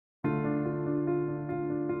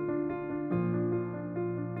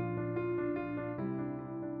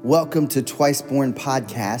Welcome to Twice Born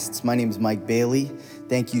Podcasts. My name is Mike Bailey.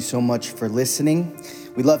 Thank you so much for listening.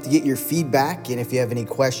 We'd love to get your feedback, and if you have any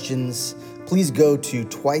questions, please go to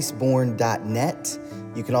twiceborn.net.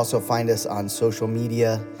 You can also find us on social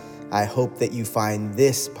media. I hope that you find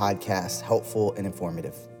this podcast helpful and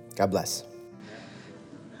informative. God bless.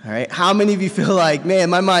 All right. How many of you feel like, man,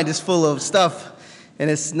 my mind is full of stuff and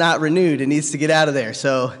it's not renewed? It needs to get out of there.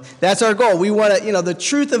 So that's our goal. We want to, the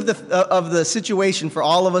truth of the situation for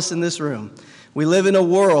all of us in this room. We live in a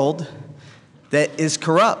world that is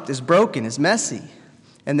corrupt, is broken, is messy.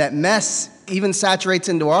 And that mess even saturates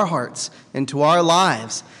into our hearts, into our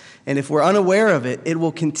lives. And if we're unaware of it, it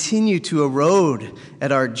will continue to erode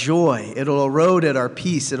at our joy. It'll erode at our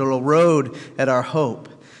peace. It'll erode at our hope.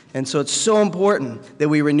 And so it's so important that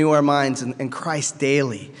we renew our minds in Christ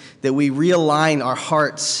daily, that we realign our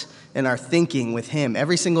hearts and our thinking with Him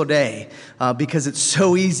every single day, because it's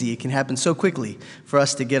so easy, it can happen so quickly for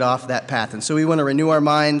us to get off that path. And so we want to renew our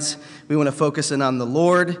minds, we want to focus in on the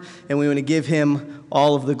Lord, and we want to give Him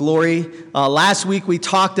all of the glory. Last week we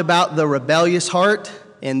talked about the rebellious heart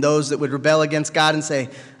and those that would rebel against God and say,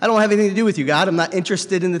 I don't have anything to do with you, God. I'm not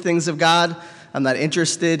interested in the things of God. I'm not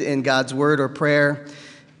interested in God's word or prayer.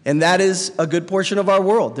 And that is a good portion of our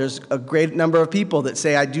world. There's a great number of people that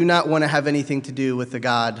say, I do not want to have anything to do with the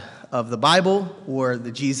God of the Bible or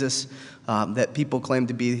the Jesus that people claim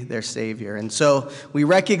to be their Savior. And so we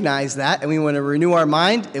recognize that, and we want to renew our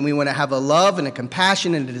mind, and we want to have a love and a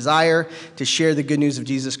compassion and a desire to share the good news of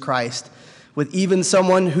Jesus Christ with even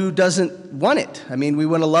someone who doesn't want it. I mean, we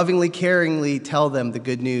want to lovingly, caringly tell them the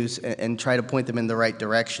good news and try to point them in the right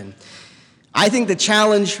direction. I think the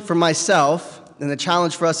challenge for myself and the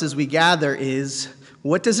challenge for us as we gather is,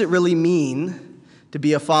 what does it really mean to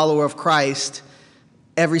be a follower of Christ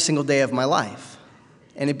every single day of my life?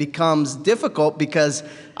 And it becomes difficult because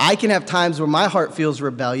I can have times where my heart feels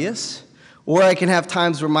rebellious, or I can have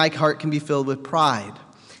times where my heart can be filled with pride.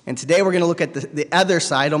 And today we're going to look at the other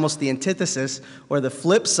side, almost the antithesis, or the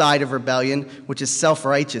flip side of rebellion, which is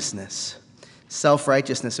self-righteousness.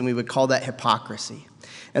 Self-righteousness, and we would call that hypocrisy.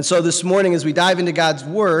 And so this morning, as we dive into God's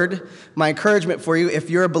Word, my encouragement for you, if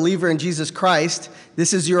you're a believer in Jesus Christ,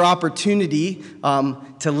 this is your opportunity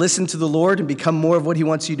to listen to the Lord and become more of what He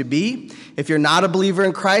wants you to be. If you're not a believer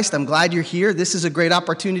in Christ, I'm glad you're here. This is a great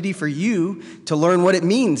opportunity for you to learn what it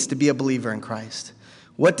means to be a believer in Christ.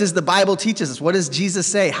 What does the Bible teach us? What does Jesus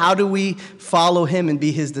say? How do we follow Him and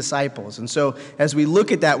be His disciples? And so as we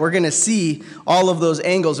look at that, we're going to see all of those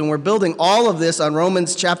angles. And we're building all of this on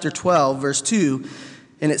Romans chapter 12, verse 2.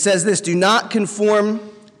 And it says this, do not conform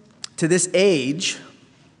to this age,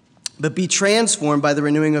 but be transformed by the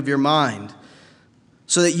renewing of your mind,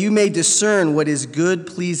 so that you may discern what is good,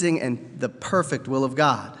 pleasing, and the perfect will of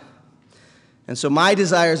God. And so my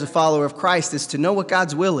desire as a follower of Christ is to know what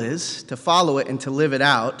God's will is, to follow it, and to live it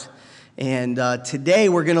out. And today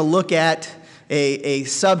we're going to look at a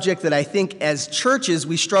subject that I think as churches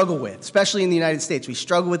we struggle with, especially in the United States. We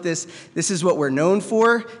struggle with this. This is what we're known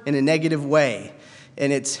for in a negative way.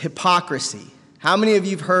 And it's hypocrisy. How many of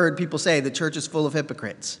you have heard people say the church is full of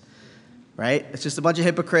hypocrites? Right? It's just a bunch of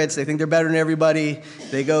hypocrites. They think they're better than everybody.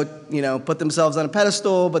 They go, put themselves on a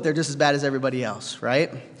pedestal, but they're just as bad as everybody else, right?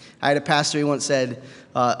 I had a pastor, he once said,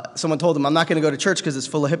 someone told him, I'm not going to go to church because it's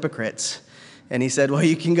full of hypocrites. And he said, well,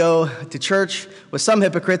 you can go to church with some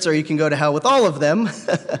hypocrites, or you can go to hell with all of them.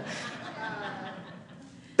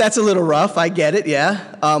 That's a little rough, I get it,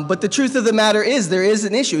 yeah. But the truth of the matter is, there is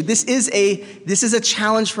an issue. This is a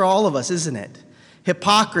challenge for all of us, isn't it?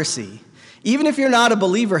 Hypocrisy. Even if you're not a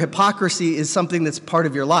believer, hypocrisy is something that's part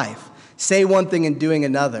of your life. Say one thing and doing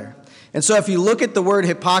another. And so if you look at the word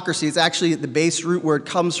hypocrisy, it's actually, the base root word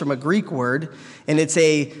comes from a Greek word, and it's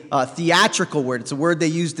a theatrical word. It's a word they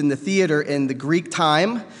used in the theater in the Greek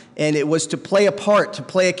time, and it was to play a part, to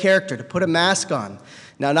play a character, to put a mask on.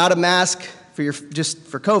 Now, not a mask just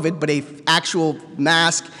for COVID, but a actual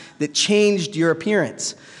mask that changed your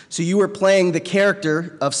appearance. So you were playing the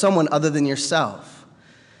character of someone other than yourself.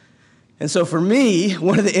 And so for me,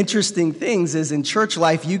 one of the interesting things is in church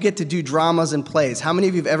life, you get to do dramas and plays. How many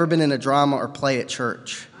of you have ever been in a drama or play at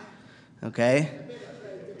church? Okay.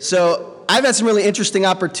 So I've had some really interesting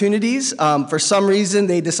opportunities. For some reason,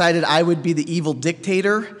 they decided I would be the evil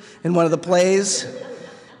dictator in one of the plays.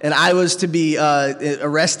 And I was to be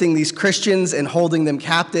arresting these Christians and holding them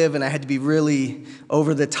captive, and I had to be really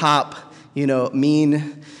over the top,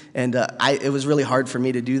 mean. And it was really hard for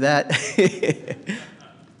me to do that.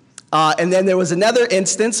 And then there was another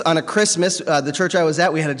instance on a Christmas. The church I was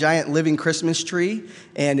at, we had a giant living Christmas tree,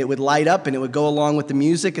 and it would light up, and it would go along with the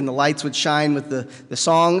music, and the lights would shine with the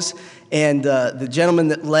songs. And the gentleman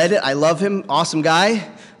that led it, I love him, awesome guy,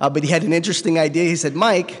 but he had an interesting idea. He said,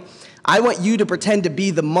 Mike, I want you to pretend to be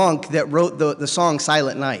the monk that wrote the song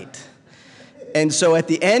Silent Night. And so at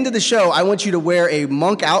the end of the show, I want you to wear a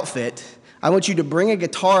monk outfit. I want you to bring a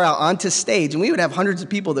guitar out onto stage, and we would have hundreds of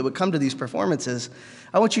people that would come to these performances.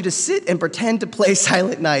 I want you to sit and pretend to play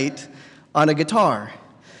Silent Night on a guitar.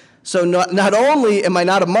 So not only am I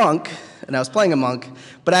not a monk, and I was playing a monk,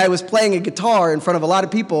 but I was playing a guitar in front of a lot of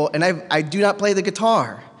people, and I do not play the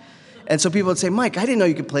guitar. And so people would say, Mike, I didn't know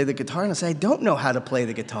you could play the guitar. And I say, I don't know how to play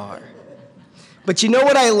the guitar. But you know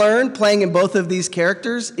what I learned playing in both of these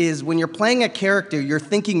characters is when you're playing a character, you're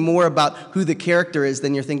thinking more about who the character is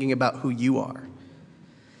than you're thinking about who you are.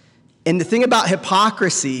 And the thing about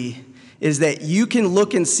hypocrisy is that you can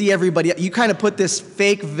look and see everybody. You kind of put this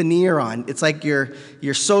fake veneer on. It's like your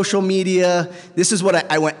social media. This is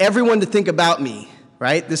what I want everyone to think about me,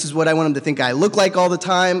 right? This is what I want them to think I look like all the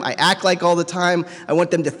time. I act like all the time. I want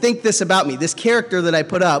them to think this about me, this character that I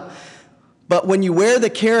put up. But when you wear the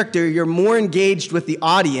character, you're more engaged with the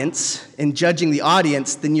audience and judging the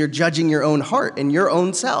audience than you're judging your own heart and your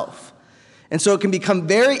own self. And so it can become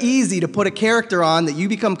very easy to put a character on that you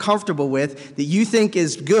become comfortable with, that you think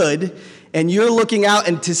is good, and you're looking out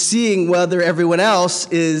and to seeing whether everyone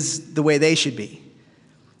else is the way they should be.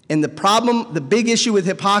 And the big issue with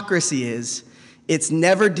hypocrisy is it's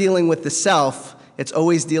never dealing with the self, it's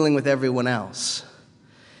always dealing with everyone else.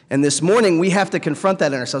 And this morning, we have to confront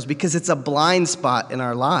that in ourselves because it's a blind spot in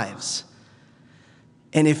our lives.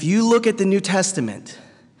 And if you look at the New Testament,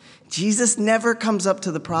 Jesus never comes up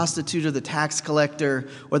to the prostitute or the tax collector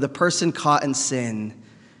or the person caught in sin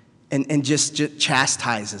and just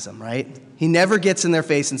chastises them, right? He never gets in their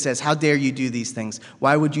face and says, how dare you do these things?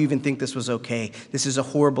 Why would you even think this was okay? This is a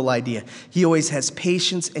horrible idea. He always has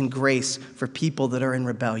patience and grace for people that are in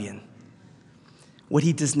rebellion. What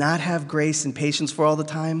he does not have grace and patience for all the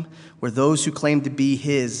time were those who claimed to be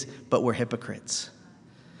his but were hypocrites.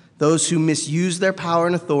 Those who misused their power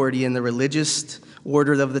and authority in the religious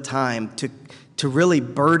order of the time to really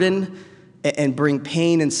burden and bring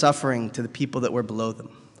pain and suffering to the people that were below them.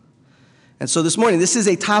 And so this morning, this is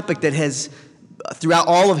a topic that has, throughout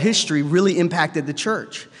all of history, really impacted the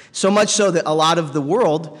church. So much so that a lot of the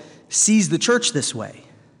world sees the church this way.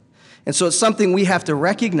 And so it's something we have to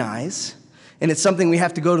recognize. And it's something we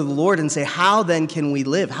have to go to the Lord and say, how then can we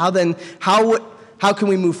live? How can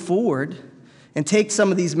we move forward and take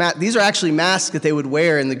some of these masks? These are actually masks that they would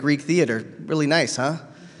wear in the Greek theater. Really nice, huh?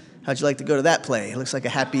 How'd you like to go to that play? It looks like a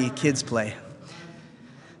happy kids play.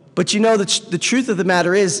 But you know, the truth of the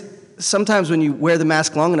matter is, sometimes when you wear the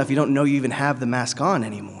mask long enough, you don't know you even have the mask on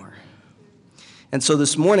anymore. And so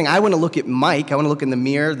this morning, I want to look at Mike. I want to look in the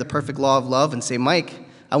mirror, the perfect law of love, and say, Mike,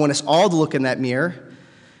 I want us all to look in that mirror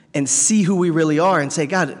and see who we really are and say,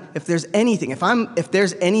 God, if there's anything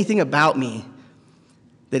about me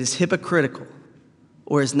that is hypocritical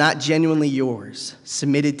or is not genuinely yours,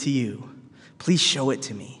 submitted to you, please show it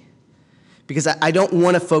to me. Because I don't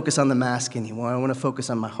want to focus on the mask anymore. I want to focus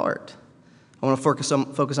on my heart. I want to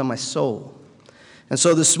focus on my soul. And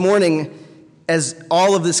so this morning, as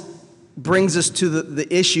all of this brings us to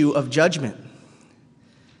the issue of judgment,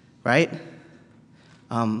 right?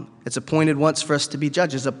 It's appointed once for us to be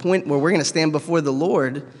judged. There's a point where we're going to stand before the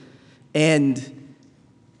Lord, and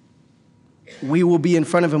we will be in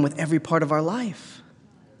front of him with every part of our life.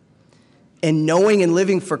 And knowing and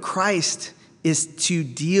living for Christ is to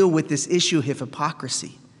deal with this issue of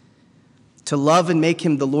hypocrisy. To love and make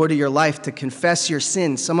him the Lord of your life, to confess your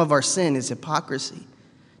sin. Some of our sin is hypocrisy.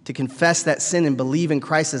 To confess that sin and believe in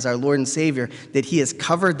Christ as our Lord and Savior, that he has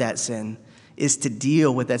covered that sin, is to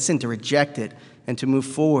deal with that sin, to reject it, and to move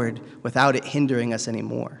forward without it hindering us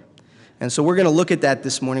anymore. And so we're going to look at that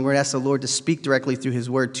this morning. We're going to ask the Lord to speak directly through his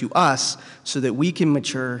word to us so that we can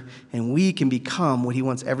mature and we can become what he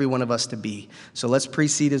wants every one of us to be. So let's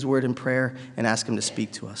precede his word in prayer and ask him to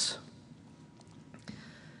speak to us.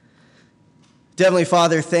 Heavenly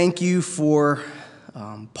Father, thank you for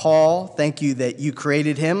Paul. Thank you that you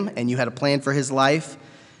created him and you had a plan for his life.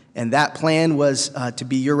 And that plan was to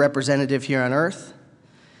be your representative here on earth.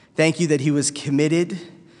 Thank you that he was committed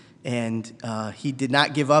and he did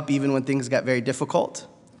not give up even when things got very difficult.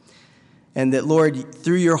 And that, Lord,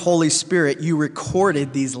 through your Holy Spirit, you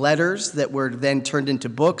recorded these letters that were then turned into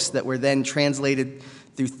books, that were then translated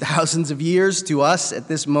through thousands of years to us at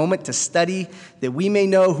this moment to study, that we may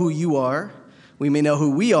know who you are, we may know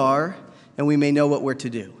who we are, and we may know what we're to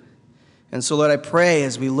do. And so, Lord, I pray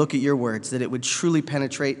as we look at your words that it would truly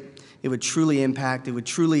penetrate, it would truly impact, it would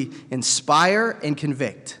truly inspire and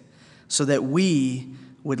convict, so that we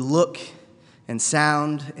would look and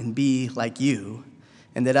sound and be like you,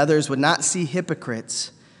 and that others would not see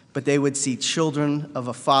hypocrites, but they would see children of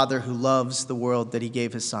a Father who loves the world that he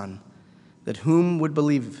gave his Son, that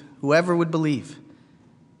whoever would believe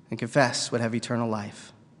and confess would have eternal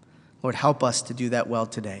life. Lord, help us to do that well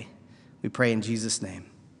today. We pray in Jesus' name.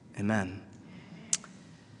 Amen.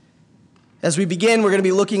 As we begin, we're going to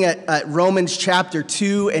be looking at Romans chapter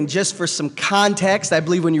 2, and just for some context, I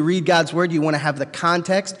believe when you read God's word, you want to have the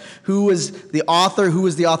context. Who was the author? Who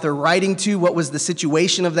was the author writing to? What was the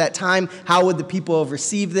situation of that time? How would the people have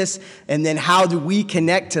received this? And then how do we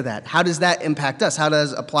connect to that? How does that impact us? How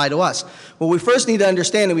does it apply to us? Well, we first need to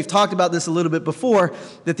understand, and we've talked about this a little bit before,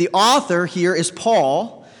 that the author here is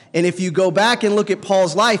Paul. And if you go back and look at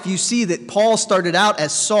Paul's life, you see that Paul started out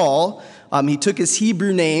as Saul. He took his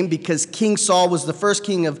Hebrew name because King Saul was the first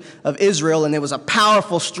king of Israel, and it was a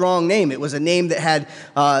powerful, strong name. It was a name that had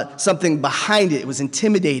something behind it. It was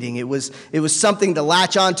intimidating. It was something to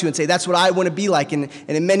latch onto and say, that's what I want to be like. And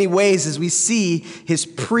in many ways, as we see his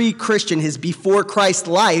pre-Christian, his before Christ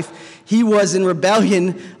life, he was in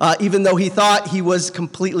rebellion, even though he thought he was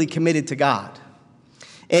completely committed to God.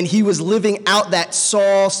 And he was living out that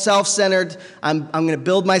Saul, self-centered, I'm going to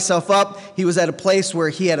build myself up. He was at a place where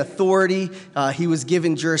he had authority. He was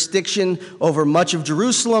given jurisdiction over much of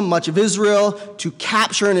Jerusalem, much of Israel, to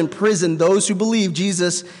capture and imprison those who believe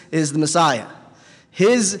Jesus is the Messiah.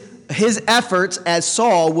 His efforts as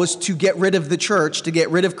Saul was to get rid of the church, to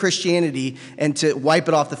get rid of Christianity, and to wipe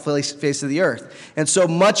it off the face of the earth. And so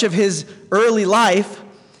much of his early life,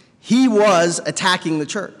 he was attacking the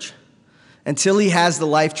church, until he has the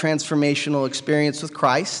life transformational experience with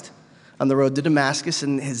Christ on the road to Damascus.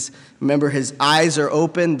 And his eyes are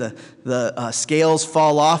open, the scales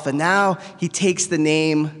fall off, and now he takes the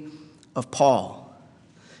name of Paul.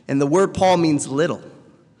 And the word Paul means little.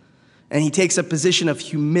 And he takes a position of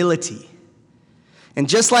humility. And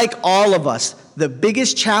just like all of us, the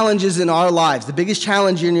biggest challenges in our lives, the biggest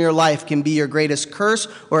challenge in your life can be your greatest curse,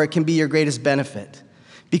 or it can be your greatest benefit.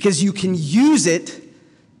 Because you can use it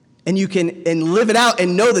and you can live it out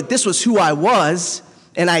and know that this was who I was,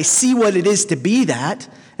 and I see what it is to be that,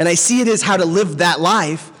 and I see it as how to live that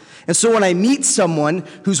life. And so when I meet someone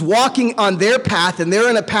who's walking on their path, and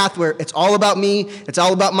they're in a path where it's all about me, it's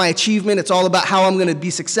all about my achievement, it's all about how I'm going to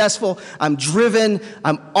be successful, I'm driven,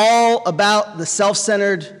 I'm all about the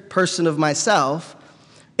self-centered person of myself.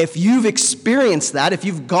 If you've experienced that, if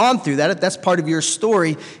you've gone through that, if that's part of your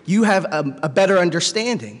story, you have a better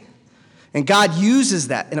understanding. And God uses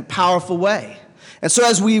that in a powerful way. And so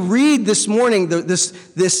as we read this morning,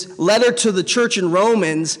 this letter to the church in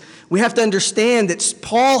Romans, we have to understand that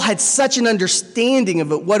Paul had such an understanding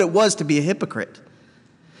of what it was to be a hypocrite.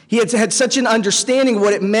 He had such an understanding of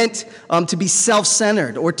what it meant to be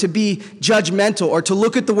self-centered, or to be judgmental, or to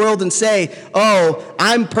look at the world and say, oh,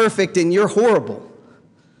 I'm perfect and you're horrible.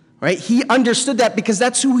 Right? He understood that because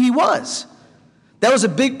that's who he was. That was a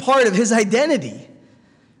big part of his identity.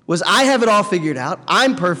 Was I have it all figured out,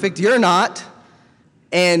 I'm perfect, you're not,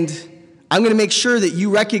 and I'm going to make sure that you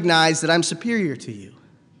recognize that I'm superior to you.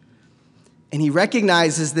 And he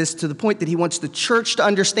recognizes this to the point that he wants the church to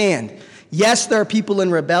understand, yes, there are people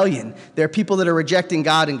in rebellion, there are people that are rejecting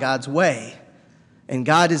God and God's way, and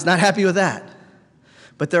God is not happy with that.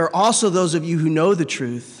 But there are also those of you who know the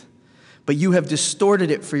truth, but you have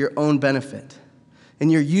distorted it for your own benefit,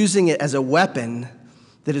 and you're using it as a weapon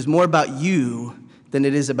that is more about you than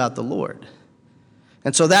it is about the Lord.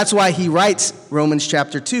 And so that's why he writes Romans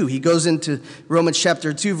chapter 2. He goes into Romans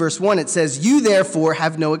chapter 2, verse 1. It says, you therefore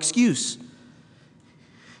have no excuse,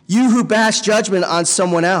 you who pass judgment on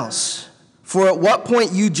someone else. For at what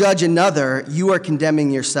point you judge another, you are condemning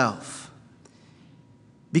yourself.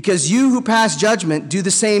 Because you who pass judgment do the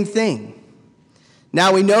same thing.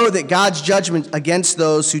 Now we know that God's judgment against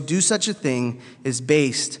those who do such a thing is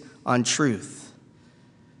based on truth.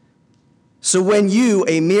 So when you,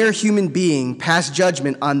 a mere human being, pass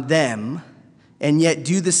judgment on them and yet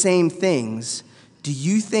do the same things, do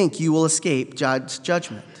you think you will escape God's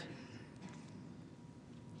judgment?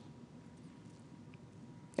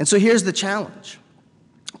 And so here's the challenge.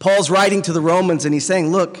 Paul's writing to the Romans and he's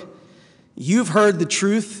saying, look, you've heard the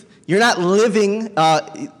truth. You're not living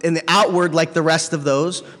in the outward like the rest of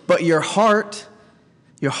those, but your heart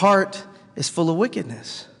is full of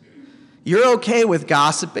wickedness. You're okay with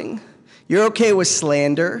gossiping. You're okay with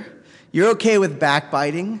slander. You're okay with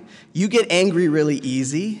backbiting. You get angry really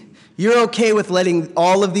easy. You're okay with letting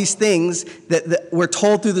all of these things that we're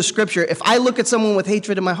told through the scripture. If I look at someone with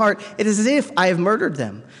hatred in my heart, it is as if I have murdered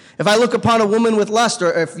them. If I look upon a woman with lust,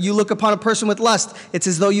 or if you look upon a person with lust, it's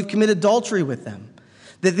as though you've committed adultery with them.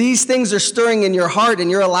 That these things are stirring in your heart and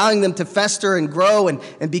you're allowing them to fester and grow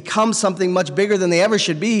and become something much bigger than they ever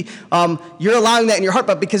should be. You're allowing that in your heart,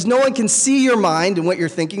 but because no one can see your mind and what you're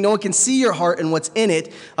thinking, no one can see your heart and what's in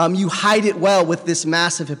it, you hide it well with this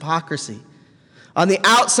massive hypocrisy. On the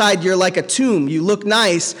outside, you're like a tomb. You look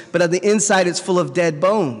nice, but on the inside, it's full of dead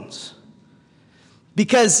bones.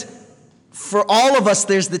 Because for all of us,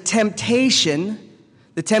 there's the temptation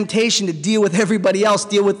to deal with everybody else,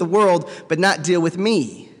 deal with the world, but not deal with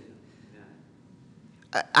me.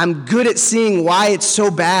 I'm good at seeing why it's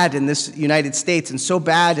so bad in this United States and so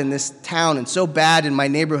bad in this town and so bad in my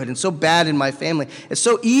neighborhood and so bad in my family. It's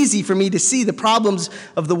so easy for me to see the problems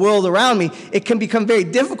of the world around me. It can become very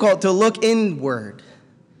difficult to look inward,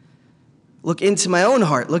 look into my own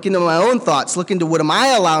heart, look into my own thoughts, look into what am I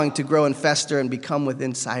allowing to grow and fester and become within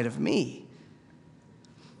inside of me.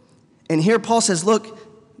 And here Paul says, look,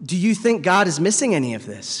 do you think God is missing any of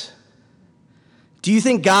this? Do you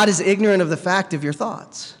think God is ignorant of the fact of your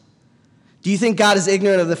thoughts? Do you think God is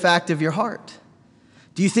ignorant of the fact of your heart?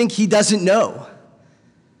 Do you think he doesn't know?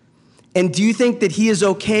 And do you think that he is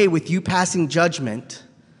okay with you passing judgment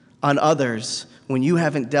on others when you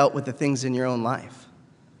haven't dealt with the things in your own life?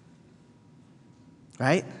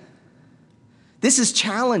 Right? This is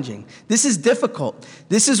challenging. This is difficult.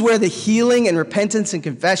 This is where the healing and repentance and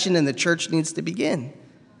confession in the church needs to begin.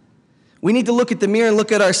 We need to look at the mirror and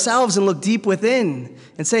look at ourselves and look deep within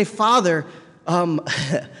and say, Father,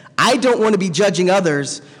 I don't want to be judging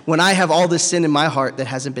others when I have all this sin in my heart that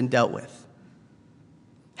hasn't been dealt with.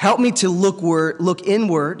 Help me to look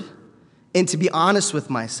inward and to be honest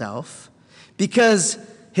with myself, because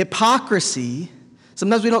hypocrisy,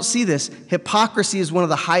 sometimes we don't see this, hypocrisy is one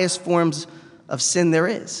of the highest forms of sin there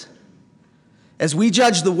is. As we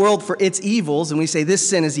judge the world for its evils, and we say this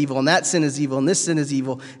sin is evil, and that sin is evil, and this sin is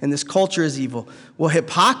evil, and this culture is evil, well,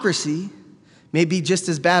 hypocrisy may be just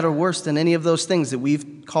as bad or worse than any of those things that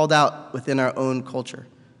we've called out within our own culture.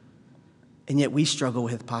 And yet we struggle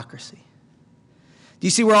with hypocrisy. Do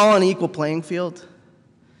you see we're all on an equal playing field?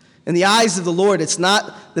 In the eyes of the Lord, it's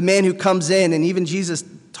not the man who comes in, and even Jesus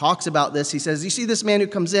talks about this. He says, you see this man who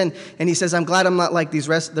comes in and he says, I'm glad I'm not like the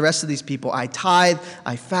rest of these people. I tithe,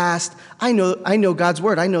 I fast, I know God's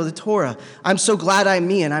word, I know the Torah. I'm so glad I'm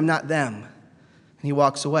me and I'm not them. And he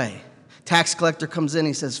walks away. Tax collector comes in,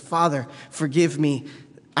 he says, Father, forgive me.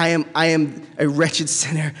 I am a wretched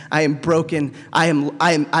sinner. I am broken.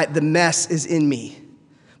 The mess is in me.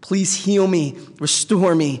 Please heal me,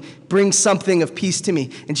 restore me, bring something of peace to me.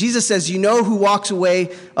 And Jesus says, you know who walks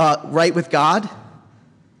away right with God?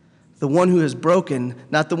 The one who is broken,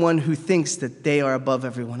 not the one who thinks that they are above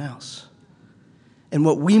everyone else. And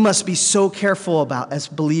what we must be so careful about as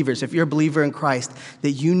believers, if you're a believer in Christ, that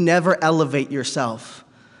you never elevate yourself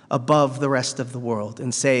above the rest of the world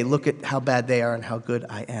and say, look at how bad they are and how good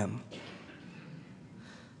I am.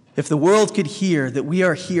 If the world could hear that we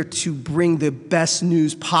are here to bring the best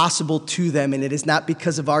news possible to them, and it is not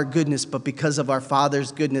because of our goodness, but because of our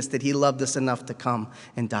Father's goodness that he loved us enough to come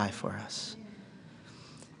and die for us.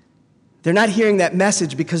 They're not hearing that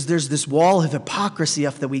message because there's this wall of hypocrisy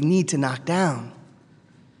up that we need to knock down.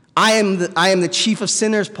 I am the chief of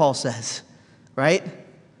sinners, Paul says, right?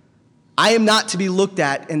 I am not to be looked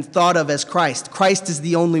at and thought of as Christ. Christ is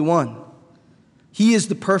the only one. He is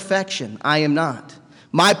the perfection. I am not.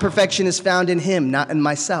 My perfection is found in him, not in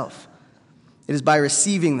myself. It is by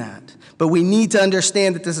receiving that. But we need to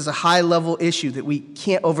understand that this is a high-level issue that we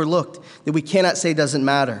can't overlook, that we cannot say doesn't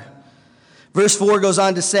matter. Verse 4 goes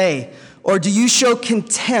on to say, or do you show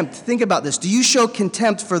contempt? Think about this. Do you show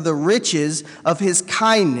contempt for the riches of his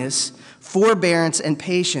kindness, forbearance, and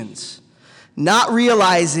patience, not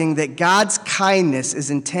realizing that God's kindness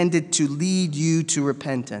is intended to lead you to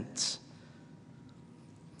repentance?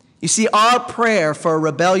 You see, our prayer for a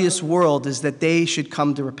rebellious world is that they should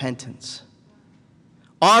come to repentance.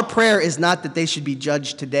 Our prayer is not that they should be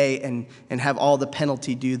judged today and have all the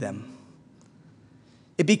penalty due them.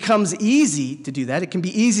 It becomes easy to do that. It can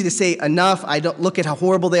be easy to say, enough, I don't look at how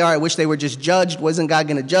horrible they are. I wish they were just judged. Wasn't God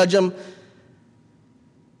going to judge them?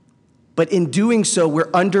 But in doing so,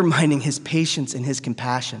 we're undermining his patience and his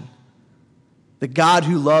compassion. The God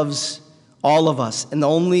who loves all of us. And the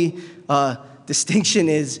only distinction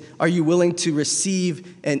is, are you willing to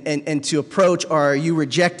receive and to approach, or are you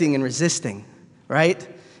rejecting and resisting, right?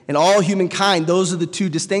 In all humankind, those are the two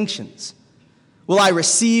distinctions. Will I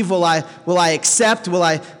receive? Will I accept? Will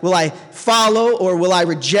I follow? Or will I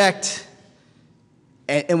reject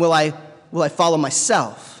And will I follow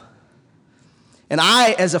myself? And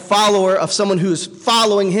I, as a follower of someone who is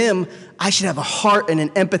following him, I should have a heart and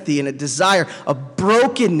an empathy and a desire, a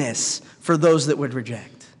brokenness for those that would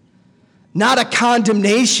reject. Not a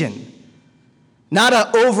condemnation, not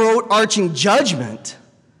an overarching judgment.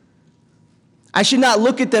 I should not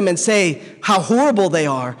look at them and say how horrible they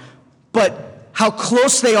are, but how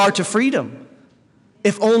close they are to freedom.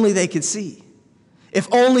 If only they could see. If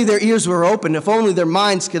only their ears were open. If only their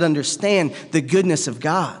minds could understand the goodness of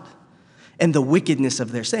God and the wickedness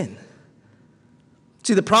of their sin.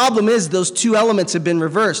 See, the problem is those two elements have been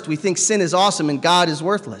reversed. We think sin is awesome and God is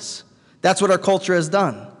worthless. That's what our culture has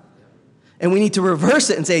done. And we need to reverse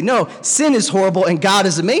it and say, no, sin is horrible and God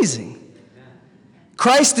is amazing.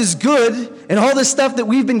 Christ is good, and all this stuff that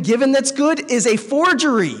we've been given that's good is a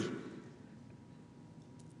forgery.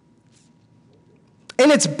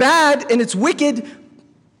 And it's bad, and it's wicked,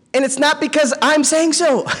 and it's not because I'm saying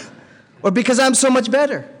so, or because I'm so much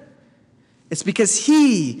better. It's because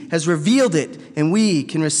he has revealed it, and we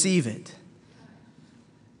can receive it.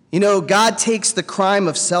 You know, God takes the crime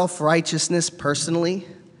of self-righteousness personally.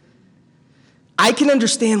 I can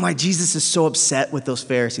understand why Jesus is so upset with those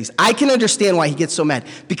Pharisees. I can understand why he gets so mad.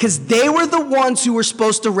 Because they were the ones who were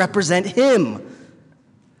supposed to represent him.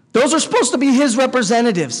 Those are supposed to be his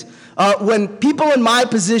representatives. When people in my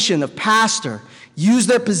position of pastor use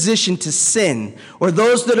their position to sin, or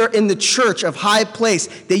those that are in the church of high place,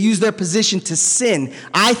 they use their position to sin,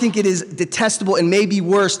 I think it is detestable and maybe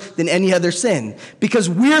worse than any other sin. Because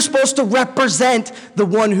we're supposed to represent the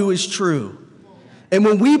one who is true. And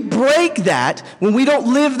when we break that, when we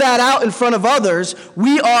don't live that out in front of others,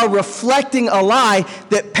 we are reflecting a lie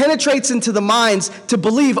that penetrates into the minds to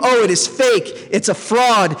believe, oh, it is fake, it's a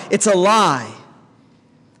fraud, it's a lie.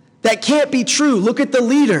 That can't be true. Look at the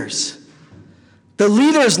leaders. The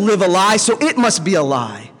leaders live a lie, so it must be a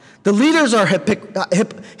lie. The leaders are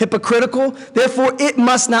hypocritical, therefore it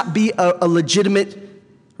must not be a legitimate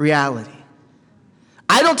reality.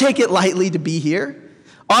 I don't take it lightly to be here.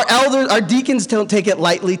 Our elders, our deacons don't take it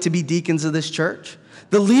lightly to be deacons of this church.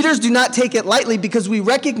 The leaders do not take it lightly because we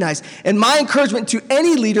recognize, and my encouragement to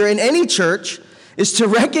any leader in any church is to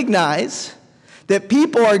recognize that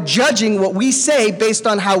people are judging what we say based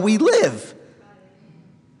on how we live.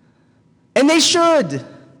 And they should.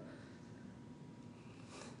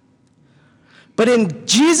 But in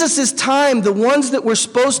Jesus' time, the ones that were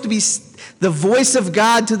supposed to be the voice of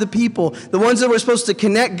God to the people, the ones that were supposed to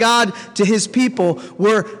connect God to his people,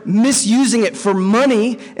 were misusing it for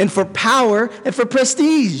money and for power and for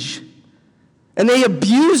prestige. And they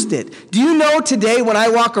abused it. Do you know today when I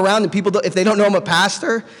walk around and people, if they don't know I'm a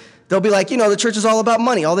pastor, they'll be like, the church is all about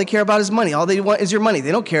money. All they care about is money. All they want is your money.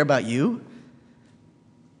 They don't care about you.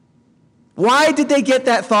 Why did they get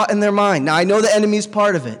that thought in their mind? Now, I know the enemy's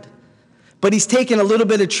part of it, but he's taken a little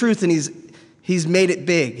bit of truth and he's made it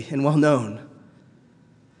big and well known.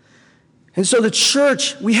 And so the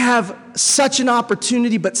church, we have such an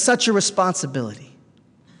opportunity, but such a responsibility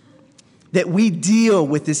that we deal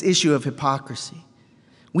with this issue of hypocrisy.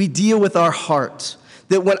 We deal with our hearts.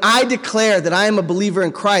 That when I declare that I am a believer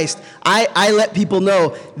in Christ, I let people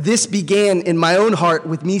know this began in my own heart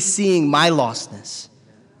with me seeing my lostness.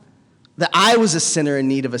 That I was a sinner in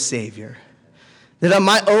need of a Savior. That on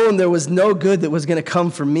my own there was no good that was going to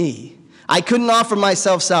come from me. I couldn't offer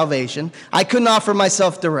myself salvation. I couldn't offer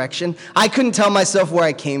myself direction. I couldn't tell myself where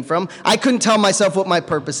I came from. I couldn't tell myself what my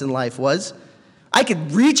purpose in life was. I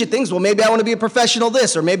could reach at things, well, maybe I want to be a professional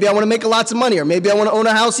this, or maybe I want to make lots of money, or maybe I want to own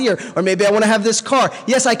a house here, or maybe I want to have this car.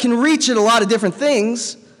 Yes, I can reach at a lot of different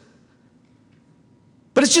things,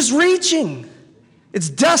 but it's just reaching. It's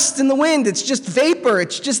dust in the wind. It's just vapor.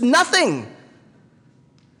 It's just nothing.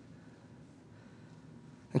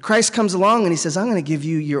 And Christ comes along and he says, I'm going to give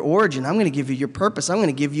you your origin. I'm going to give you your purpose. I'm going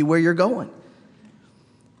to give you where you're going.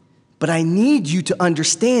 But I need you to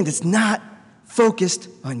understand it's not focused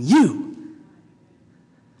on you.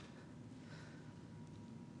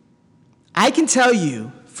 I can tell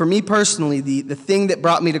you, for me personally, the thing that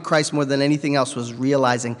brought me to Christ more than anything else was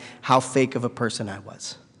realizing how fake of a person I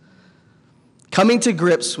was. Coming to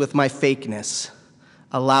grips with my fakeness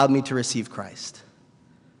allowed me to receive Christ.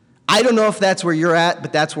 I don't know if that's where you're at,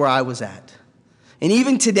 but that's where I was at. And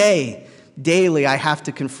even today, daily, I have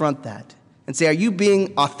to confront that and say, are you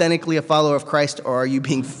being authentically a follower of Christ or are you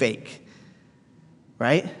being fake?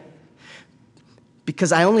 Right?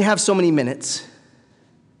 Because I only have so many minutes,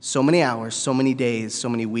 so many hours, so many days, so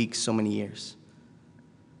many weeks, so many years.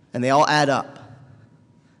 And they all add up.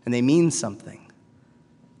 And they mean something.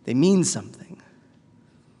 They mean something.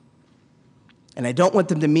 And I don't want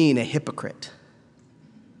them to mean a hypocrite.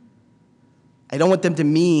 I don't want them to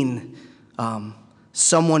mean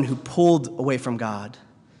someone who pulled away from God,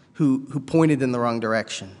 who pointed in the wrong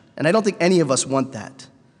direction. And I don't think any of us want that.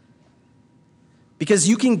 Because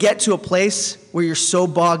you can get to a place where you're so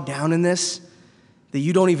bogged down in this that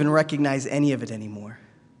you don't even recognize any of it anymore.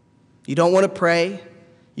 You don't want to pray.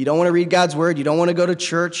 You don't want to read God's word. You don't want to go to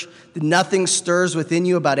church. Nothing stirs within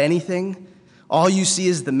you about anything. All you see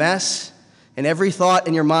is the mess, and every thought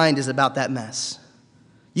in your mind is about that mess.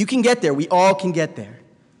 You can get there. We all can get there.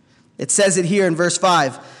 It says it here in verse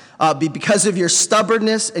 5. Because of your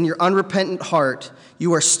stubbornness and your unrepentant heart,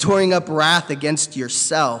 you are storing up wrath against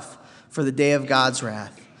yourself for the day of God's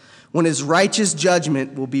wrath, when his righteous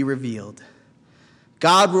judgment will be revealed.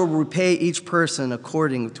 God will repay each person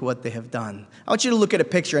according to what they have done. I want you to look at a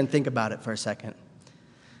picture and think about it for a second.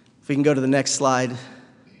 If we can go to the next slide.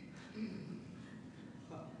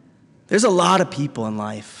 There's a lot of people in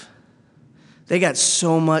life. They got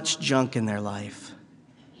so much junk in their life.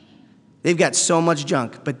 They've got so much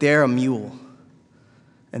junk, but they're a mule.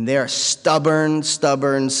 And they're stubborn.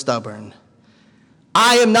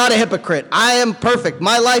 I am not a hypocrite. I am perfect.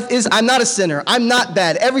 My life is, I'm not a sinner. I'm not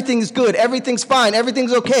bad. Everything's good. Everything's fine.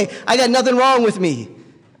 Everything's okay. I got nothing wrong with me.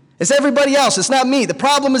 It's everybody else. It's not me. The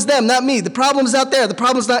problem is them, not me. The problem's out there. The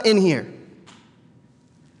problem's not in here.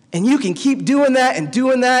 And you can keep doing that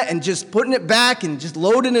and just putting it back and just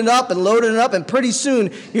loading it up, and pretty soon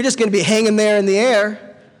you're just going to be hanging there in the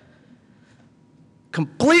air,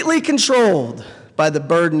 completely controlled by the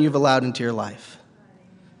burden you've allowed into your life.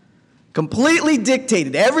 Completely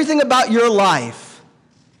dictated. Everything about your life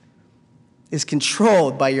is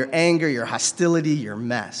controlled by your anger, your hostility, your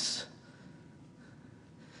mess.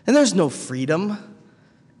 And there's no freedom.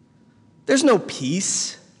 There's no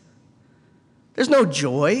peace. There's no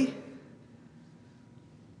joy.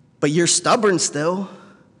 But you're stubborn still.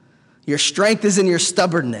 Your strength is in your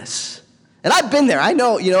stubbornness. And I've been there. I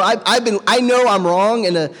know, I know I'm wrong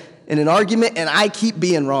in an argument, and I keep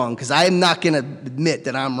being wrong because I'm not going to admit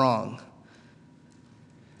that I'm wrong.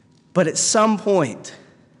 But at some point,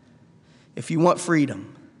 if you want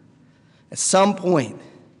freedom, at some point,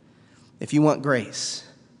 if you want grace,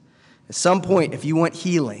 at some point, if you want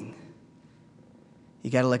healing, you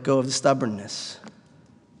got to let go of the stubbornness.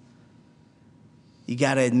 You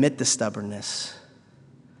got to admit the stubbornness.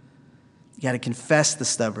 You got to confess the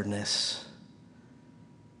stubbornness.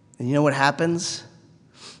 And you know what happens?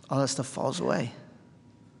 All that stuff falls away.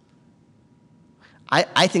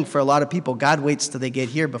 I think for a lot of people, God waits till they get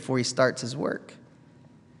here before he starts his work,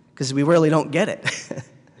 because we really don't get it.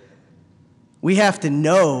 We have to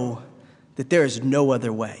know that there is no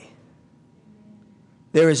other way.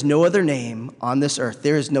 There is no other name on this earth.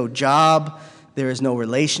 There is no job. There is no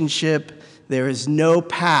relationship. There is no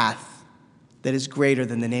path that is greater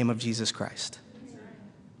than the name of Jesus Christ.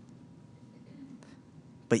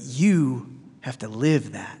 But you have to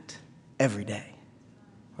live that every day,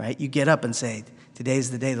 right? You get up and say, today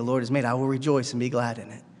is the day the Lord has made. I will rejoice and be glad in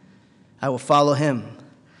it. I will follow him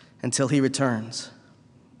until he returns.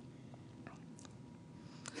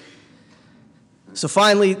 So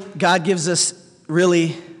finally, God gives us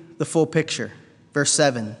really the full picture. Verse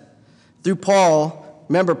 7. Through Paul,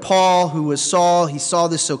 remember Paul, who was Saul, he saw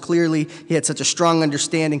this so clearly. He had such a strong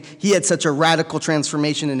understanding. He had such a radical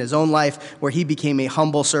transformation in his own life where he became a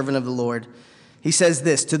humble servant of the Lord. He says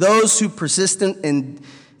this, to those who persistent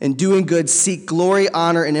in doing good seek glory,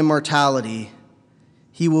 honor, and immortality,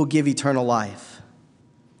 he will give eternal life.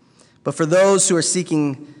 But for those who are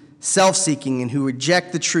self-seeking and who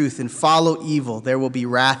reject the truth and follow evil, there will be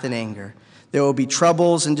wrath and anger. There will be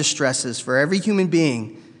troubles and distresses for every human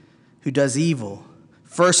being who does evil,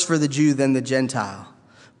 first for the Jew, then the Gentile.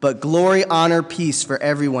 But glory, honor, peace for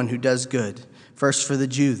everyone who does good, first for the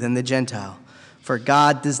Jew, then the Gentile. For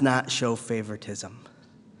God does not show favoritism.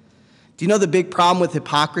 Do you know the big problem with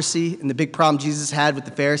hypocrisy and the big problem Jesus had with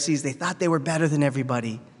the Pharisees? They thought they were better than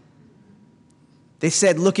everybody. They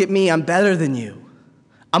said, look at me, I'm better than you.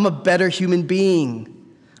 I'm a better human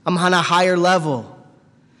being. I'm on a higher level.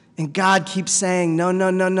 And God keeps saying,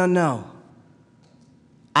 no.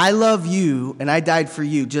 I love you and I died for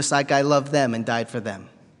you just like I love them and died for them.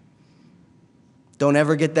 Don't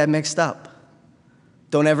ever get that mixed up.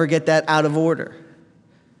 Don't ever get that out of order.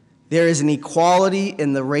 There is an equality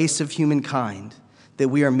in the race of humankind, that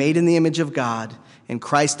we are made in the image of God and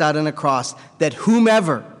Christ died on a cross, that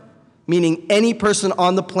whomever, meaning any person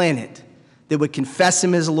on the planet that would confess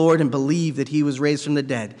him as Lord and believe that he was raised from the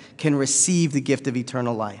dead, can receive the gift of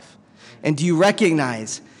eternal life. And do you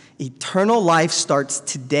recognize eternal life starts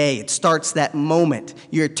today? It starts that moment.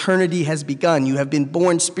 Your eternity has begun. You have been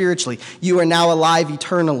born spiritually. You are now alive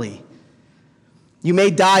eternally. You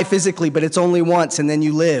may die physically, but it's only once, and then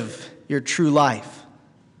you live your true life.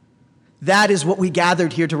 That is what we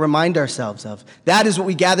gathered here to remind ourselves of. That is what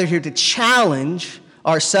we gathered here to challenge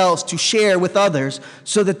ourselves to share with others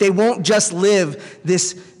so that they won't just live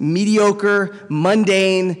this mediocre,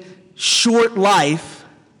 mundane, short life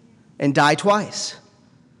and die twice.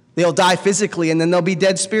 They'll die physically and then they'll be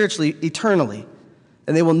dead spiritually, eternally.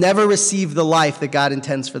 And they will never receive the life that God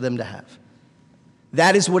intends for them to have.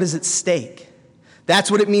 That is what is at stake. That's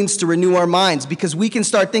what it means to renew our minds, because we can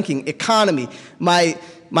start thinking economy, my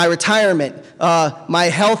retirement, my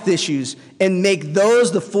health issues, and make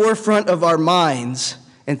those the forefront of our minds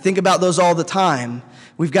and think about those all the time.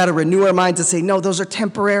 We've got to renew our minds and say, no, those are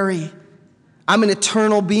temporary. I'm an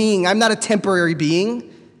eternal being. I'm not a temporary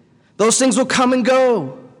being. Those things will come and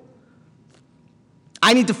go.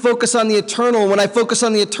 I need to focus on the eternal. When I focus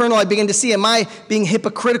on the eternal, I begin to see, am I being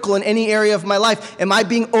hypocritical in any area of my life? Am I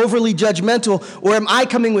being overly judgmental? Or am I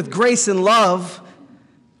coming with grace and love,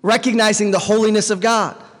 recognizing the holiness of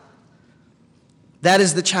God? That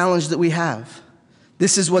is the challenge that we have.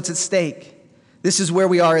 This is what's at stake. This is where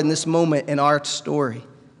we are in this moment in our story.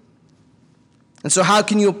 And so how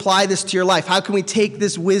can you apply this to your life? How can we take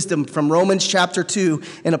this wisdom from Romans chapter 2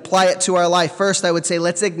 and apply it to our life? First, I would say,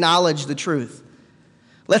 let's acknowledge the truth.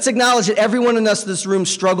 Let's acknowledge that everyone in this room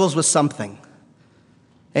struggles with something.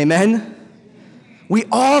 Amen? We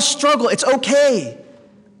all struggle. It's okay.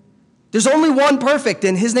 There's only one perfect,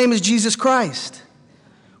 and his name is Jesus Christ.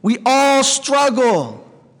 We all struggle.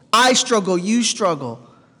 I struggle. You struggle.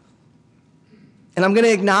 And I'm going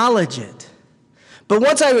to acknowledge it. But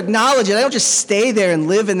once I acknowledge it, I don't just stay there and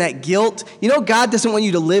live in that guilt. You know, God doesn't want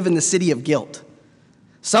you to live in the city of guilt.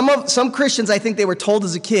 Some Christians, I think they were told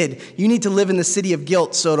as a kid, you need to live in the city of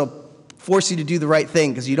guilt so it'll force you to do the right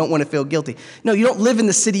thing because you don't want to feel guilty. No, you don't live in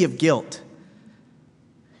the city of guilt.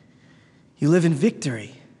 You live in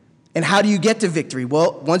victory. And how do you get to victory?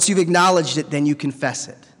 Well, once you've acknowledged it, then you confess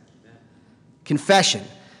it. Confession.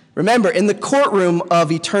 Remember, in the courtroom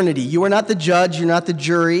of eternity, you are not the judge, you're not the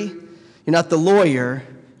jury, you're not the lawyer,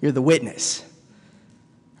 you're the witness.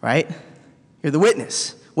 Right? You're the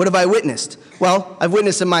witness. What have I witnessed? Well, I've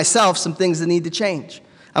witnessed in myself some things that need to change.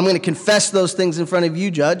 I'm going to confess those things in front of you,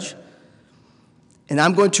 Judge. And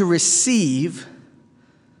I'm going to receive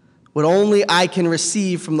what only I can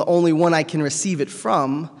receive from the only one I can receive it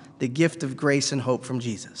from, the gift of grace and hope from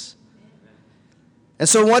Jesus. And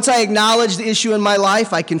so once I acknowledge the issue in my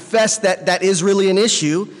life, I confess that that is really an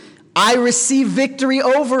issue, I receive victory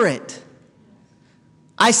over it.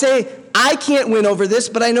 I say, I can't win over this,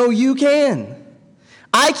 but I know you can.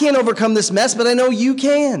 I can't overcome this mess, but I know you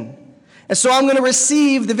can. And so I'm going to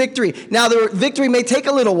receive the victory. Now, the victory may take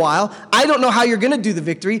a little while. I don't know how you're going to do the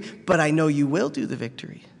victory, but I know you will do the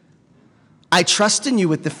victory. I trust in you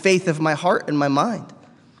with the faith of my heart and my mind.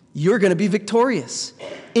 You're going to be victorious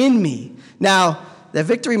in me. Now, that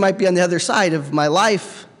victory might be on the other side of my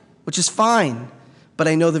life, which is fine, but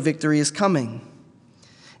I know the victory is coming.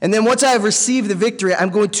 And then once I have received the victory, I'm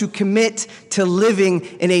going to commit to living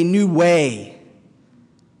in a new way.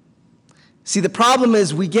 See, the problem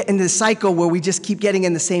is we get into this cycle where we just keep getting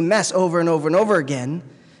in the same mess over and over and over again,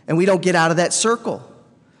 and we don't get out of that circle.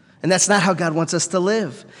 And that's not how God wants us to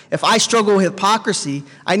live. If I struggle with hypocrisy,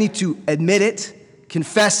 I need to admit it,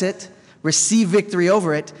 confess it, receive victory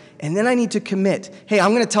over it, and then I need to commit. Hey,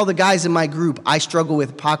 I'm going to tell the guys in my group, I struggle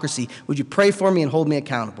with hypocrisy. Would you pray for me and hold me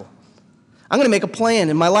accountable? I'm going to make a plan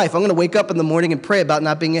in my life. I'm going to wake up in the morning and pray about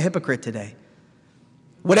not being a hypocrite today.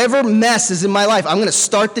 Whatever mess is in my life, I'm going to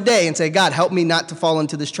start the day and say, God, help me not to fall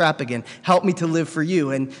into this trap again. Help me to live for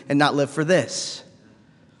you and not live for this.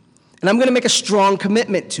 And I'm going to make a strong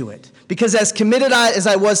commitment to it. Because as committed as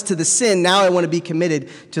I was to the sin, now I want to be committed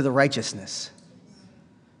to the righteousness.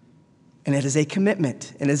 And it is a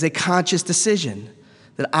commitment, and it is a conscious decision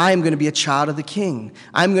that I am going to be a child of the King.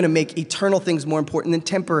 I'm going to make eternal things more important than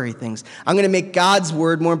temporary things. I'm going to make God's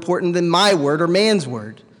word more important than my word or man's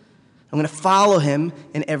word. I'm going to follow him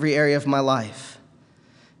in every area of my life.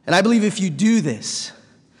 And I believe if you do this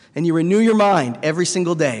and you renew your mind every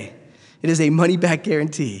single day, it is a money-back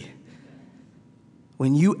guarantee.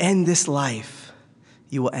 When you end this life,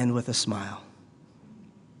 you will end with a smile.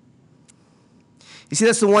 You see,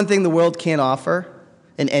 that's the one thing the world can't offer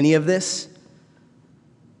in any of this,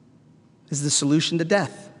 is the solution to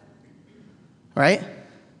death. Right?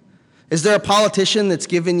 Is there a politician that's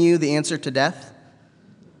given you the answer to death?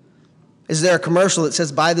 Is there a commercial that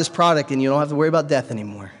says, buy this product and you don't have to worry about death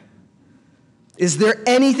anymore? Is there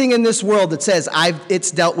anything in this world that says,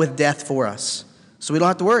 it's dealt with death for us, so we don't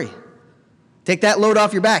have to worry? Take that load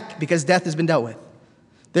off your back because death has been dealt with.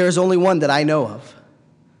 There is only one that I know of.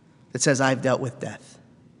 that says, I've dealt with death.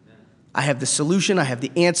 I have the solution. I have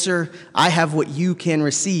the answer. I have what you can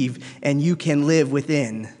receive and you can live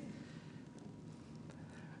within.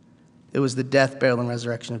 It was the death, burial, and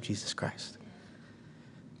resurrection of Jesus Christ.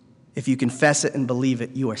 If you confess it and believe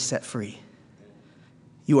it, you are set free.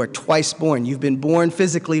 You are twice born. You've been born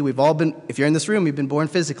physically. We've all been, if you're in this room, you've been born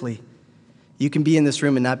physically. You can be in this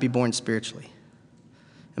room and not be born spiritually.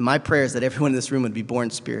 And my prayer is that everyone in this room would be born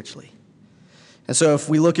spiritually. And so if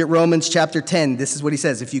we look at Romans chapter 10, this is what he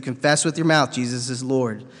says. If you confess with your mouth Jesus is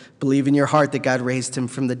Lord, believe in your heart that God raised him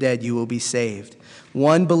from the dead, you will be saved.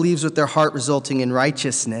 One believes with their heart, resulting in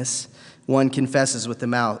righteousness. One confesses with the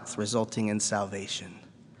mouth, resulting in salvation.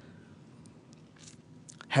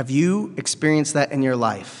 Have you experienced that in your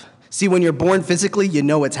life? See, when you're born physically, you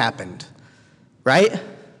know it's happened, right?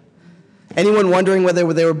 Anyone wondering whether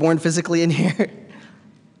they were born physically in here?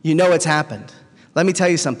 You know it's happened. Let me tell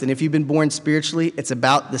you something. If you've been born spiritually, it's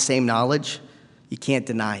about the same knowledge. You can't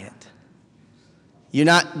deny it. You're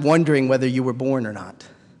not wondering whether you were born or not.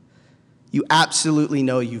 You absolutely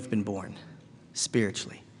know you've been born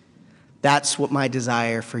spiritually. That's what my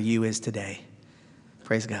desire for you is today.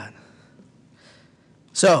 Praise God.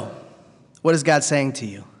 So, what is God saying to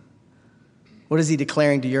you? What is he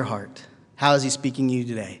declaring to your heart? How is he speaking to you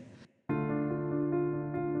today?